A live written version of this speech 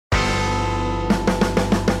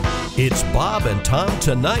It's Bob and Tom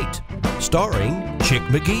Tonight, starring Chick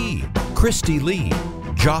McGee, Christy Lee,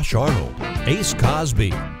 Josh Arnold, Ace Cosby,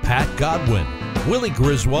 Pat Godwin, Willie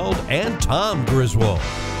Griswold, and Tom Griswold.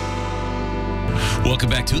 Welcome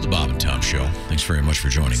back to the Bob and Tom Show. Thanks very much for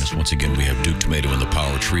joining us. Once again, we have Duke Tumatoe and the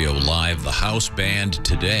Power Trio live, the house band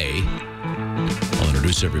today. I'll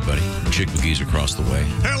introduce everybody. Chick McGee's across the way.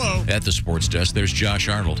 Hello. At the sports desk, there's Josh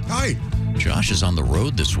Arnold. Hi. Josh is on the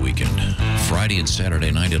road this weekend. Friday and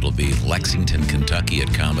Saturday night, it'll be Lexington, Kentucky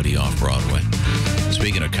at Comedy Off-Broadway.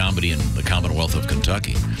 Speaking of comedy in the Commonwealth of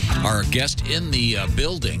Kentucky, our guest in the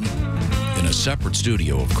building, in a separate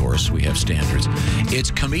studio, of course, we have standards. It's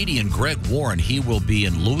comedian Greg Warren. He will be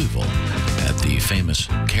in Louisville at the famous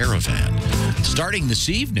Caravan starting this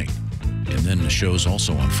evening. And then the show's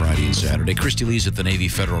also on Friday and Saturday. Christy Lee's at the Navy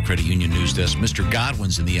Federal Credit Union News Desk. Mr.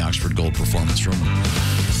 Godwin's in the Oxford Gold Performance Room.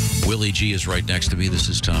 Willie G is right next to me. This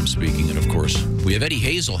is Tom speaking. And, of course, we have Eddie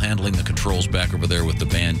Hazel handling the controls back over there with the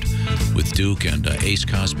band with Duke. And Ace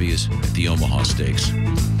Cosby is at the Omaha Steaks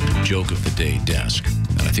Joke of the Day desk.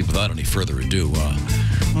 And I think without any further ado,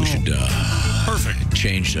 we should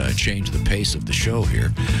change the pace of the show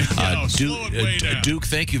here. Duke,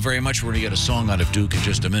 thank you very much. We're going to get a song out of Duke in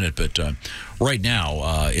just a minute. But right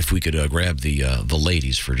now, if we could grab the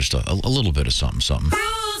ladies for just a little bit of something.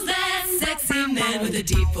 Who's that sexy man with a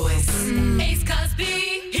deep voice? Ace Cosby,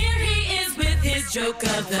 here he is with his joke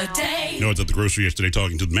of the day. You know, I was at the grocery yesterday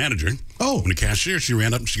talking to the manager. Oh. And the cashier, she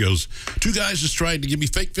ran up and she goes, 2 guys just tried to give me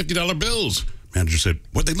fake $50 bills. Manager said,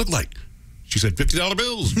 what'd they look like? She said, $50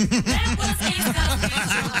 bills. That was Ace Cosby's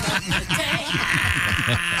joke of the day.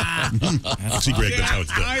 See, Greg, that's how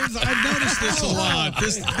it's done. I've noticed this a lot.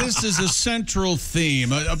 This is a central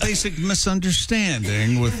theme, a basic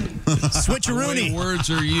misunderstanding with switcheroony. The way words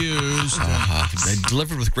are used. They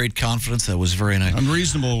delivered with great confidence. That was very nice.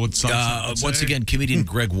 Unreasonable with some. Once again, comedian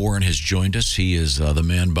Greg Warren has joined us. He is the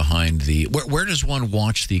man behind the... Where does one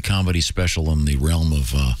watch the comedy special in the realm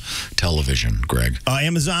of television, Greg?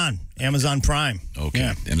 Amazon Prime. Okay.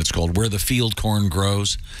 Yeah. And it's called Where the Field Corn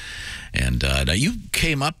Grows. And now you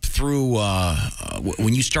came up through,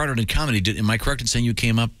 when you started in comedy, am I correct in saying you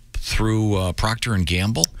came up through Procter &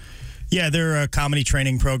 Gamble? Yeah, they're a comedy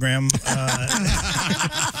training program.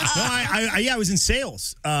 I was in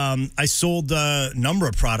sales. I sold a number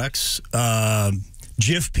of products.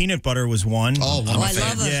 Jif peanut butter was one. Oh, I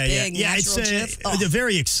love those big natural Jif. It's a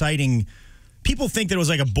very exciting... People think that it was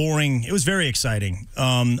like a boring... It was very exciting.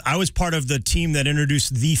 I was part of the team that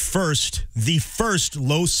introduced the first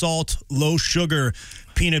low-salt, low-sugar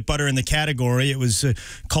peanut butter in the category. It was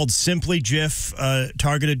called Simply Jif,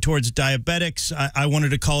 targeted towards diabetics. I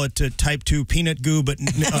wanted to call it Type 2 Peanut Goo, but they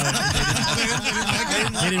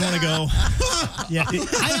didn't want to go. Yeah,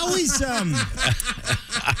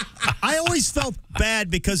 I always felt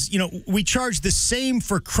bad because, you know, we charged the same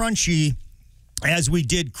for Crunchy as we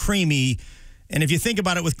did Creamy. And if you think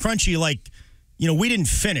about it with Crunchy, like, you know, we didn't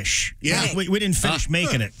finish. Yeah. We didn't finish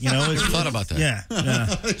making it, you know. I thought about that. Yeah.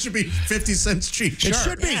 It should be 50 cents cheap. It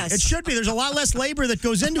should be. Yes. It should be. There's a lot less labor that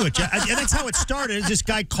goes into it. And that's how it started. This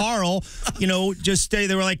guy, Carl, you know,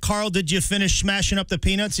 they were like, Carl, did you finish smashing up the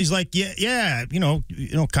peanuts? He's like, yeah, you know,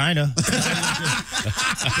 kind of.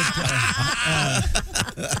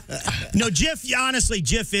 No, Jif, honestly,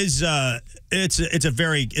 Jif is,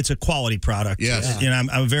 it's a quality product. Yes. You know,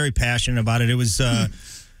 I'm very passionate about it. It was,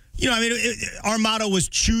 you know, I mean, our motto was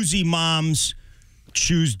choosy moms,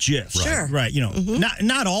 choose Jif. Sure. Right. You know,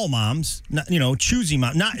 not all moms, you know, choosy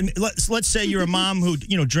mom. Let's say you're a mom who,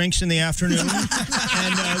 you know, drinks in the afternoon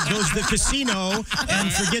and goes to the casino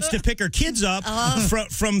and forgets to pick her kids up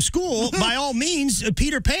from school. By all means,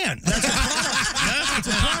 Peter Pan. That's a product. It's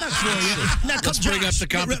a product for you. Now, Let's bring up the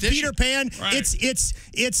competition. Peter Pan. Right. It's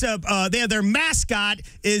their mascot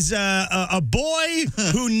is a boy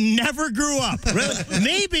who never grew up. Really?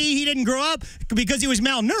 Maybe he didn't grow up because he was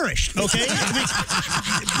malnourished. Okay.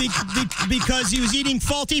 Because he was eating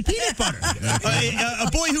faulty peanut butter. A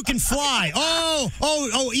boy who can fly.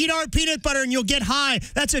 Oh, eat our peanut butter and you'll get high.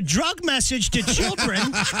 That's a drug message to children,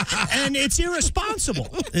 and it's irresponsible.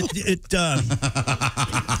 You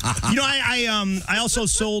know, I also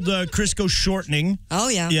sold Crisco shortening. Oh,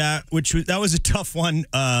 yeah. Yeah, that was a tough one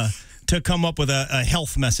to come up with a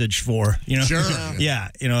health message for, you know. Sure. Yeah,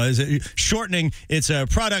 you know, shortening, it's a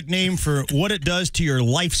product name for what it does to your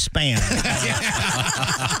lifespan.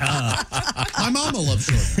 My mama loves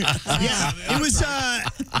shortening. Yeah, it was,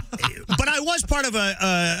 but I was part of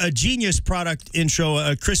a genius product intro,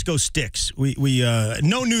 Crisco Sticks. We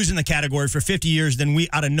no news in the category for 50 years. Then we,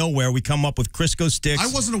 out of nowhere, we come up with Crisco Sticks.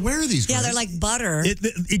 I wasn't aware of these guys. Yeah, they're like butter.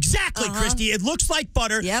 Exactly, Christy. It looks like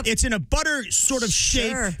butter. Yep. It's in a butter sort of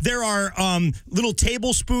shape. Sure. There are little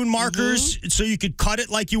tablespoon markers, so you could cut it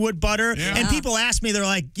like you would butter. Yeah. And people ask me, they're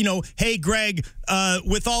like, hey, Greg,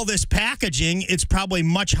 with all this packaging, it's probably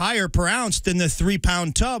much higher per ounce than the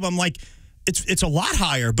 3-pound tub. I'm like, it's a lot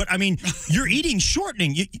higher. But, I mean, you're eating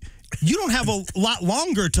shortening. You don't have a lot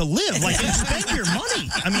longer to live. Like, spend your money.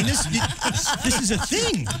 I mean, this is a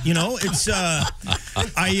thing, It's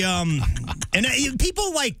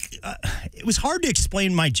people like it was hard to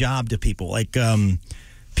explain my job to people, like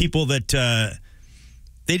people that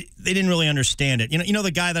they didn't really understand it. You know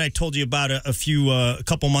the guy that I told you about a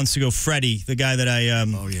couple months ago, Freddie, the guy that I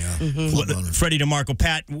Freddie DeMarco.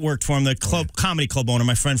 Pat worked for him, the comedy club owner.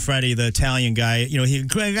 My friend Freddie, the Italian guy.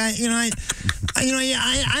 Greg, I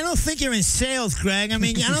don't think you're in sales, Greg. I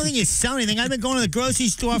mean, I don't think you sell anything. I've been going to the grocery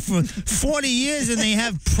store for 40 years, and they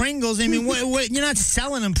have Pringles. I mean, you're not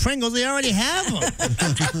selling them Pringles. They already have them.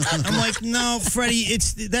 I'm like, no, Freddie,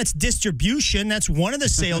 that's distribution. That's one of the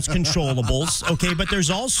sales controllables. Okay, but there's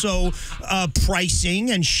also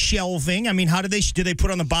pricing and shelving. I mean, do they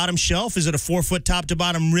put on the bottom shelf? Is it a 4-foot top to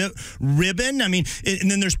bottom ribbon? I mean,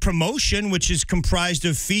 and then there's promotion, which is comprised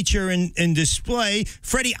of feature and display.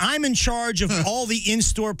 Freddie, I'm in charge of all the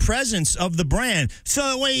in-store presence of the brand.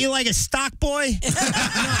 So, what, you like a stock boy?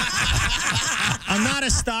 I'm not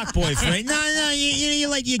a stock boy, Freddie. No,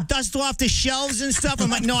 you dust off the shelves and stuff. I'm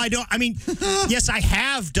like, no, I don't. I mean, yes, I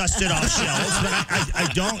have dusted off shelves, but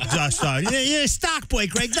I don't dust off. You're a stock boy,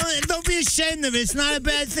 Greg. Don't be ashamed of it. It's not a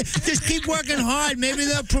bad thing. Just keep working hard. Maybe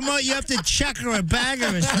they'll promote you up to checker or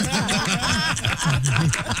bagger or something.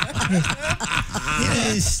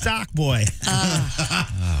 Yeah, stock boy.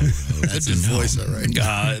 That's his voice, all right.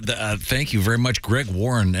 Thank you very much, Greg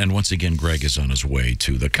Warren. And once again, Greg is on his way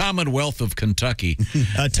to the Commonwealth of Kentucky.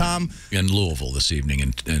 Tom? In Louisville this evening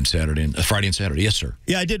and Friday and Saturday. Yes, sir.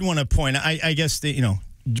 Yeah, I did want to point, I guess, that,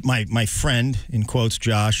 my friend, in quotes,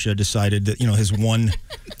 Josh, decided that, his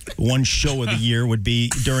one show of the year would be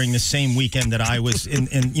during the same weekend that I was in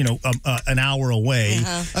an hour away.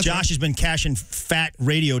 Josh has been cashing fat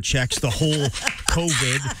radio checks the whole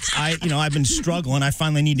COVID. I've been struggling. I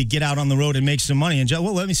finally need to get out on the road and make some money. And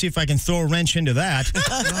let me see if I can throw a wrench into that.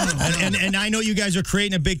 and I know you guys are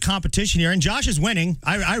creating a big competition here, and Josh is winning.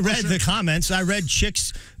 I read the comments. I read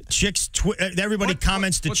Chick's everybody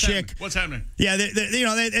comments to Chick. What's happening? Yeah,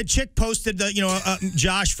 Chick posted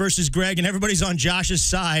Josh versus Greg, and everybody's on Josh's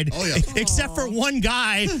side. Oh yeah. Except for one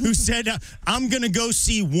guy who said, "I'm gonna go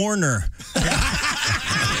see Warner."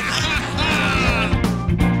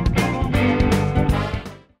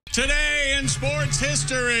 Today in sports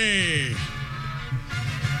history.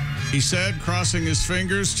 He said, crossing his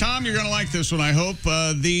fingers. Tom, you're going to like this one, I hope.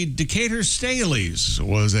 The Decatur Staleys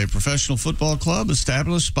was a professional football club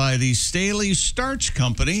established by the Staley Starch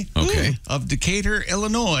Company of Decatur,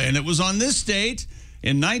 Illinois. And it was on this date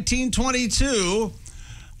in 1922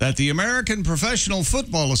 that the American Professional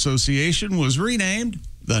Football Association was renamed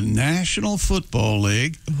the National Football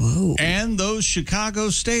League. Whoa. And those Chicago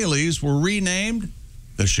Staleys were renamed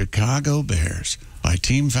the Chicago Bears by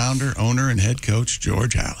team founder, owner, and head coach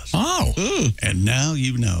George Halas. Oh. And now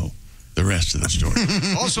you know the rest of the story.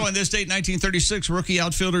 Also on this date, 1936, rookie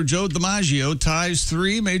outfielder Joe DiMaggio ties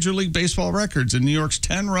 3 Major League Baseball records in New York's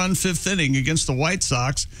 10-run 5th inning against the White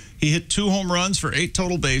Sox. He hit 2 home runs for 8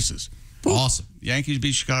 total bases. Awesome. Yankees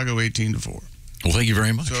beat Chicago 18-4. Well, thank you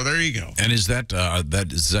very much. So there you go. And is that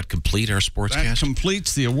complete our sportscast? That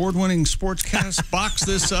completes the award-winning sportscast. Box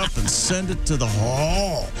this up and send it to the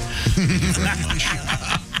hall. Thank you very much.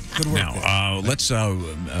 Good work. Now, let's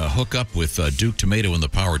hook up with Duke Tumatoe and the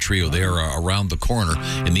Power Trio. They're around the corner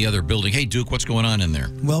in the other building. Hey, Duke, what's going on in there?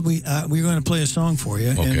 Well, we're going to play a song for you,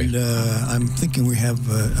 and I'm thinking we have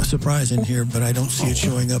a surprise in here, but I don't see it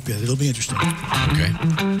showing up yet. It'll be interesting. Okay.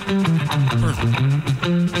 Perfect.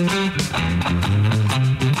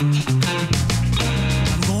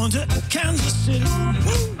 I'm going to Kansas City.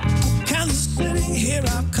 Woo! Kansas City, here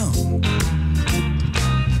I come.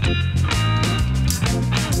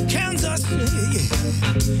 Kansas City,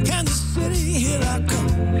 yeah. Kansas City, here I come.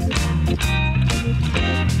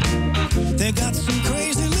 They got some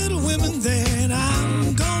crazy little women there, and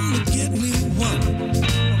I'm gonna get me one.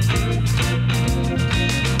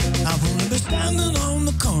 I've only been standing on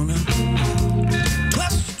the corner,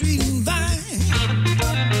 12th Street and Vine.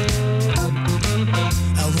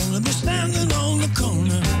 I've only been standing on the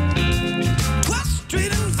corner, 12th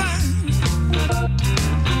Street and Vine.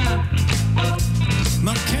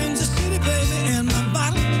 My Kansas City baby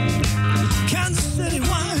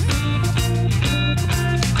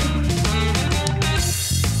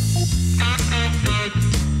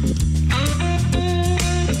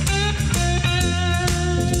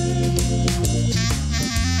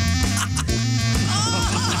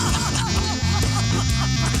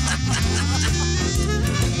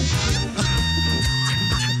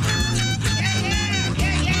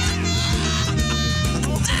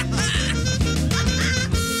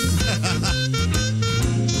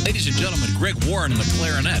gentlemen, Greg Warren in the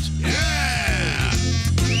clarinet. Yeah!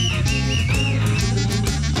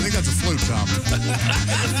 I think that's a flute, Tom.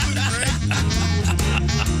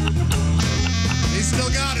 He's still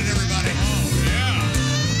got it, everybody. Oh, yeah.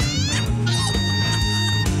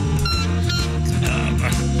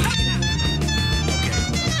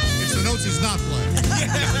 It's the notes he's not playing.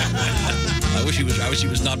 I wish he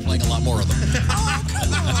was not playing a lot more of them. Oh,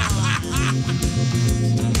 come on.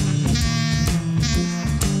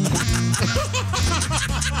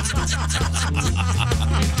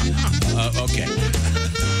 Okay.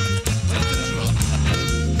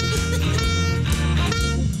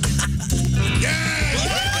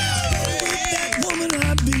 That woman,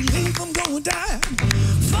 I believe I'm gonna die.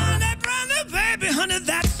 Find that brother, baby, honey,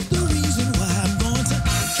 that's the reason why I'm going to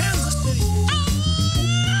Kansas City.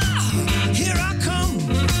 Here I come.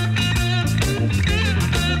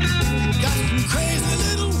 Got some crazy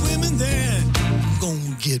little women there.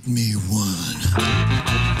 Gonna get me one.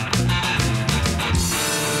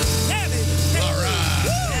 Yeah, baby. All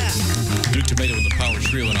right. Duke Tomato with the Power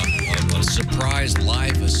Trio and a surprise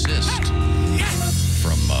live assist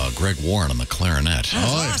from Greg Warren on the clarinet.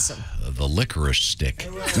 That's awesome. The licorice stick.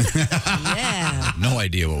 Yeah. No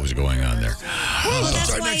idea what was going on there. Well,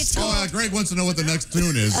 that's why it's called... Greg wants to know what the next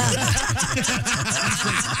tune is.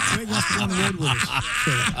 Greg wants to go on the road with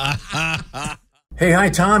us. Hey, hi,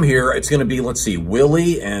 Tom here. It's going to be, let's see,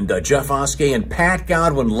 Willie and Jeff Oskey and Pat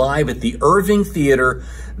Godwin live at the Irving Theater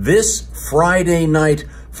this Friday night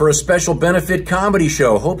for a special benefit comedy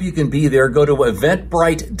show. Hope you can be there. Go to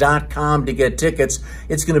eventbrite.com to get tickets.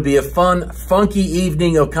 It's going to be a fun, funky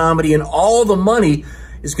evening of comedy, and all the money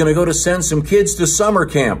is going to go to send some kids to summer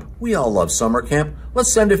camp. We all love summer camp.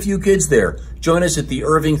 Let's send a few kids there. Join us at the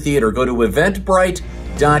Irving Theater. Go to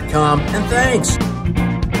eventbrite.com, and thanks.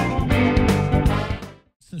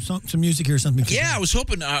 Some music here or something. Yeah, I was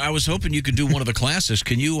hoping you could do one of the classics.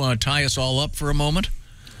 Can you tie us all up for a moment?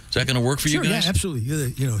 Is that going to work for you guys? Yeah,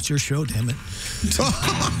 absolutely. It's your show, damn it.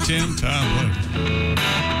 Tim, Tom,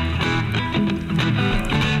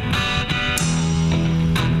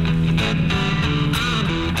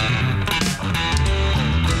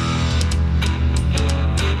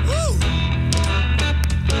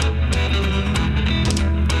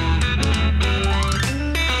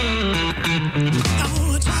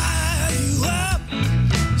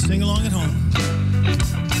 Sing along at home.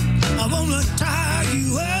 I wanna tie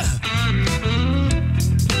you up.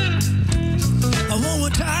 I wanna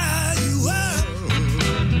tie you up.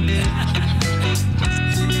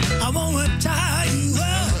 I wanna tie you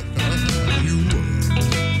up.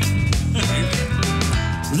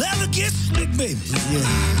 Leather gets slick, baby. Yeah.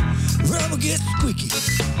 Rubber gets squeaky.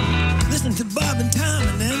 Listen to Bob and Tom,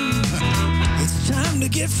 and then it's time to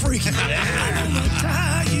get freaky. I wanna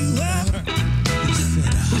tie you up.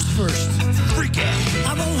 Who's first? Freaky.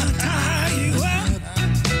 I wanna tie you up.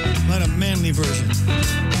 Not a manly version.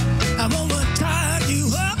 I wanna tie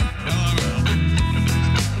you up.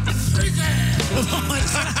 Freaky.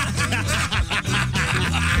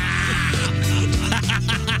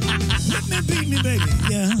 Let me beat me, baby.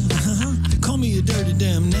 Yeah. Call me your dirty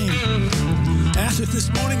damn name. After this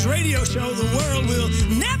morning's radio show, the world will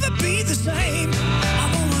never be the same.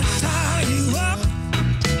 I wanna tie you up.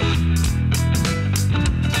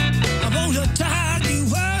 I wanna tie you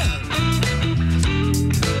up.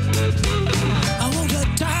 I wanna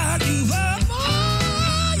tie you up.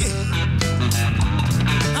 Oh,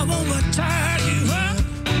 yeah. I wanna tie you up.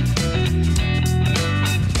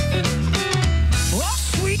 Oh,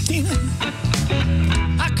 sweet Tina,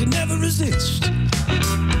 I could never resist.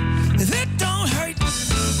 That don't hurt.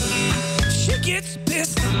 She gets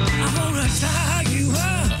pissed. I wanna tie you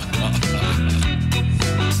up.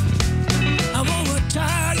 I wanna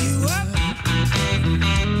tie you up.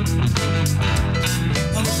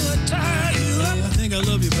 I wanna tie you up. I think I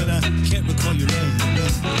love you, but I can't recall your name.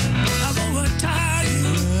 I wanna tie you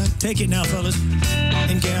up. Take it now, fellas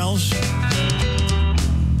and gals.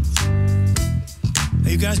 Are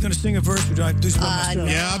you guys gonna sing a verse or do I do some stuff? no.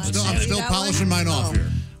 Yeah, I'm still polishing mine off here.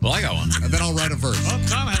 Well, I got one. And then I'll write a verse. Oh,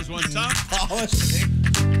 Tom has one. Tom. Oh,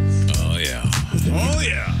 yeah. Oh,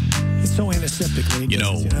 yeah. It's so antiseptic when he You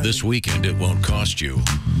know, this weekend it won't cost you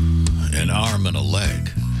an arm and a leg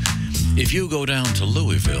if you go down to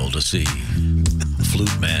Louisville to see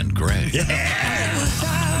Flute Man Greg. Yeah. I wanna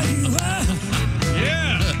tie you up.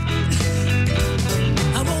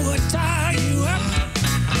 I wanna tie you up.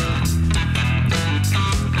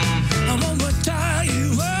 I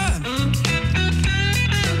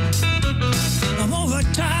wanna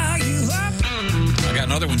tie you up. I got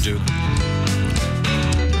another one, too.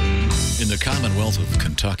 In the Commonwealth of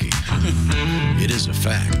Kentucky, it is a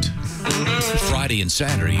fact. Friday and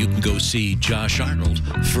Saturday, you can go see Josh Arnold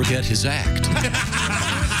forget his act. Well,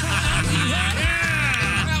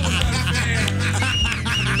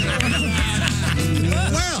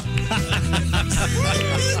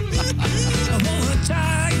 I'm gonna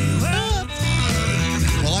tie you up.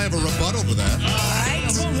 Well, I have a rebuttal to that.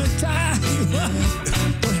 I'm gonna tie you up.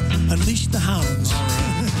 Unleash the hounds.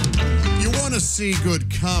 You want to see good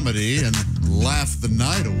comedy and laugh the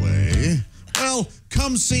night away? Well,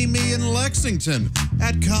 come see me in Lexington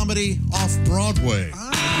at Comedy Off-Broadway.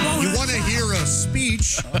 You want to hear a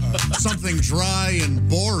speech, something dry and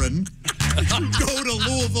boring? Go to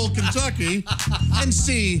Louisville, Kentucky, and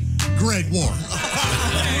see Greg Warren.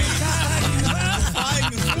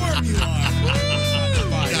 Fine form you are.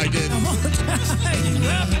 Yeah, I did. I'm gonna tie you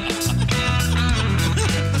up.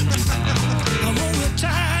 I'm gonna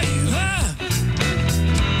tie you up.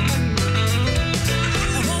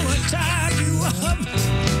 I'm gonna tie you up.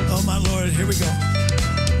 Oh, my Lord, here we go.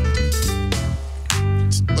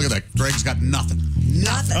 Look at that. Greg's got nothing.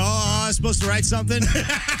 Nothing. Oh, I was supposed to write something? Oh,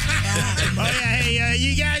 yeah. Hey,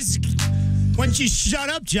 you guys, why don't you shut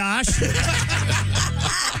up, Josh?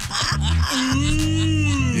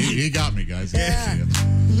 He got me, guys. Yeah.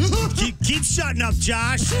 keep shutting up,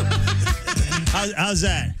 Josh. How's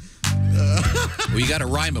that? Well, you got to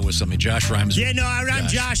rhyme it with something. Josh rhymes. Yeah, no, I rhyme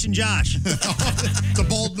Josh and Josh. It's a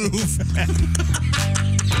bold move.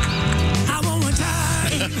 I'm gonna tie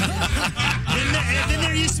you up. Then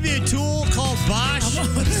there used to be a tool called Bosch.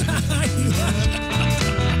 I'm gonna tie you up.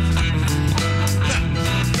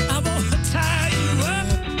 I'm gonna tie you up.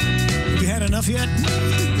 You had enough yet?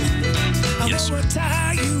 Yes, I'm gonna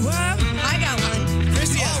tie you up. I got one.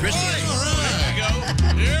 Christy.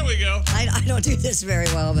 Here we go. I don't do this very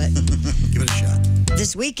well, but Give it a shot.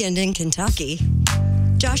 this weekend in Kentucky,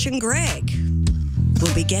 Josh and Greg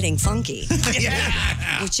will be getting funky.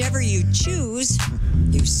 Whichever you choose,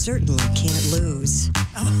 you certainly can't lose.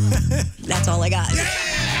 That's all I got.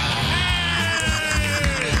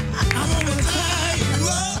 I'm gonna tie you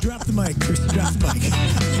up. Drop the mic, Chris. Drop the mic.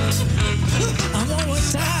 I'm gonna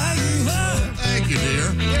tie you up. Thank you,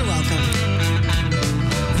 dear. You're welcome.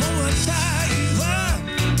 I'm gonna tie you up.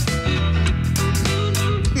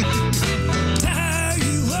 Tie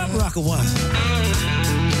you up. Rock a one.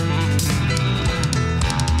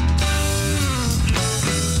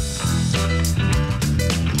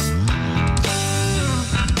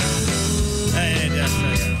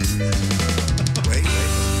 Wait.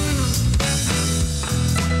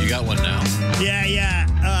 You got one now. Yeah.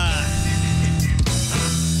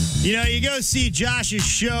 You go see Josh's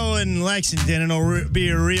show in Lexington, and it'll be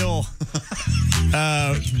a real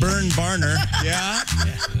burn barner. Yeah.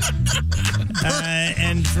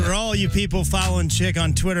 And for all you people following Chick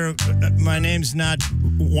on Twitter, my name's not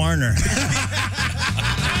Warner.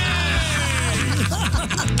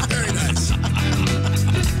 Very nice.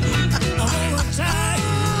 I'm gonna tie.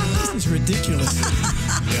 This is ridiculous.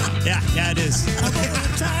 Yeah, it is. I'm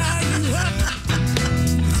gonna tie you up.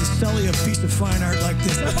 To sully a piece of fine art like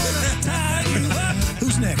this. I'm gonna tie you up.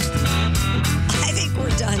 Who's next? I think we're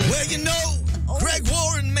done. Well, you know, Greg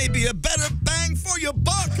Warren may be a better bang for your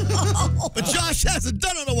buck, but Josh hasn't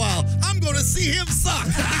done it in a while. I'm going to see him suck.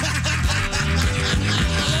 It's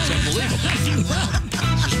unbelievable. This is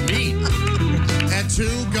mean. At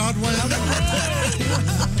two, Godwin.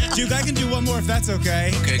 Duke, I can do one more if that's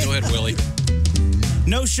okay. Okay, go ahead, Willie.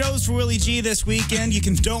 No shows for Willie G this weekend. You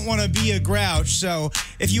don't want to be a grouch. So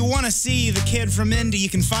if you want to see the kid from Indy, you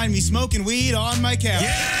can find me smoking weed on my couch.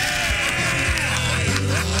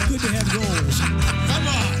 Good to have goals. Come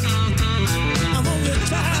on. I'm gonna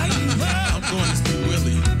tie you up. I'm going to see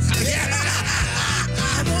Willie. I'm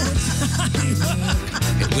gonna tie you up.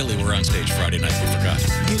 Hey, Willie, we're on stage Friday night. We forgot.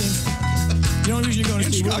 Get in. The only reason you're going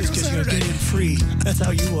to see Willie's because you're going to get in free. That's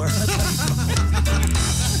how you are.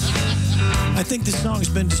 I think this song's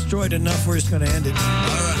been destroyed enough. We're just going to end it. All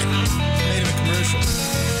right. Made him a commercial.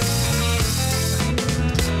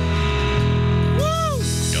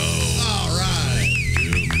 All right.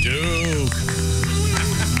 Duke.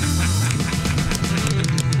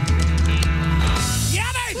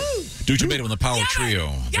 Duke Tomato and the Power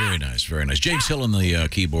Trio. Very nice, very nice. James Hill on the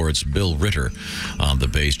keyboards, Bill Ritter on the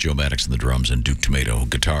bass, Joe Maddox on the drums, and Duke Tomato,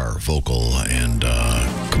 guitar, vocal, and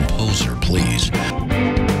composer, please.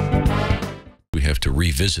 We have to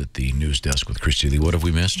revisit the news desk with Christy Lee. What have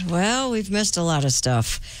we missed? Well, we've missed a lot of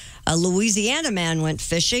stuff. A Louisiana man went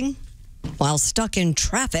fishing while stuck in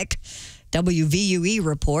traffic WVUE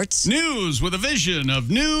reports. News with a vision of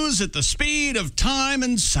news at the speed of time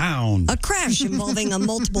and sound. A crash involving a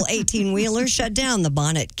multiple 18-wheeler shut down the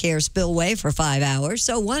Bonnet Care Spillway for 5 hours.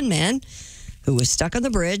 So one man who was stuck on the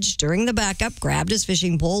bridge during the backup grabbed his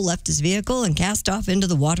fishing pole, left his vehicle, and cast off into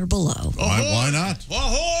the water below. Why not?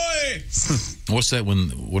 Ahoy! What's that?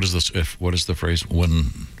 What is the phrase?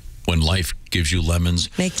 When life gives you lemons,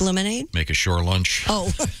 make lemonade? Make a shore lunch.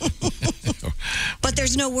 Oh. But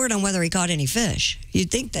there's no word on whether he caught any fish.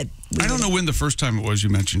 You'd think that... I don't know when the first time it was you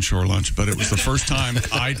mentioned shore lunch, but it was the first time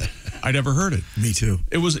I'd ever heard it. Me too.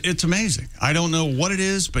 It's amazing. I don't know what it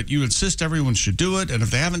is, but you insist everyone should do it, and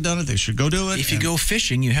if they haven't done it, they should go do it. If you go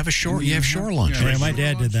fishing, you have shore lunch. Yeah, my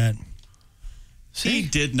dad did that. He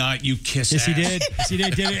did not, you kiss Yes, ass. he did. Yes, he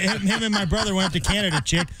did. Him and my brother went up to Canada,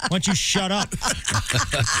 chick. Why don't you shut up?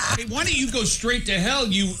 Hey, why don't you go straight to hell,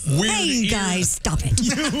 you weird Hey, you guys, stop it.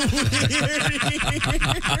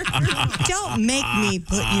 Don't make me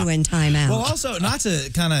put you in timeout. Well, also, not to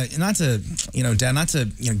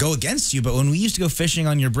go against you, but when we used to go fishing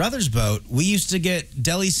on your brother's boat, we used to get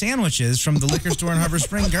deli sandwiches from the liquor store in Harbor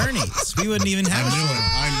Spring, Gurney's. We wouldn't even have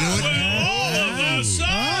I knew it. All of us.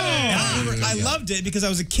 I loved it because I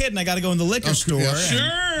was a kid and I got to go in the liquor store. Yeah. Sure.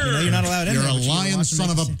 And, you're not allowed in You're there. a lying son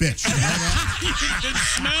of a bitch. You can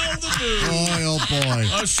smell the food. Boy, oh boy.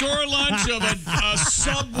 A shore lunch of a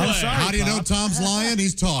Subway. I'm sorry, How do you know Pop. Tom's lying?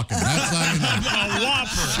 He's talking. That's how you know. A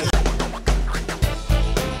Whopper.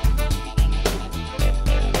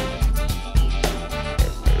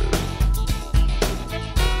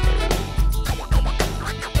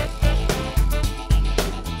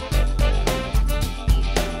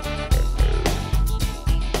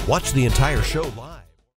 Watch the entire show live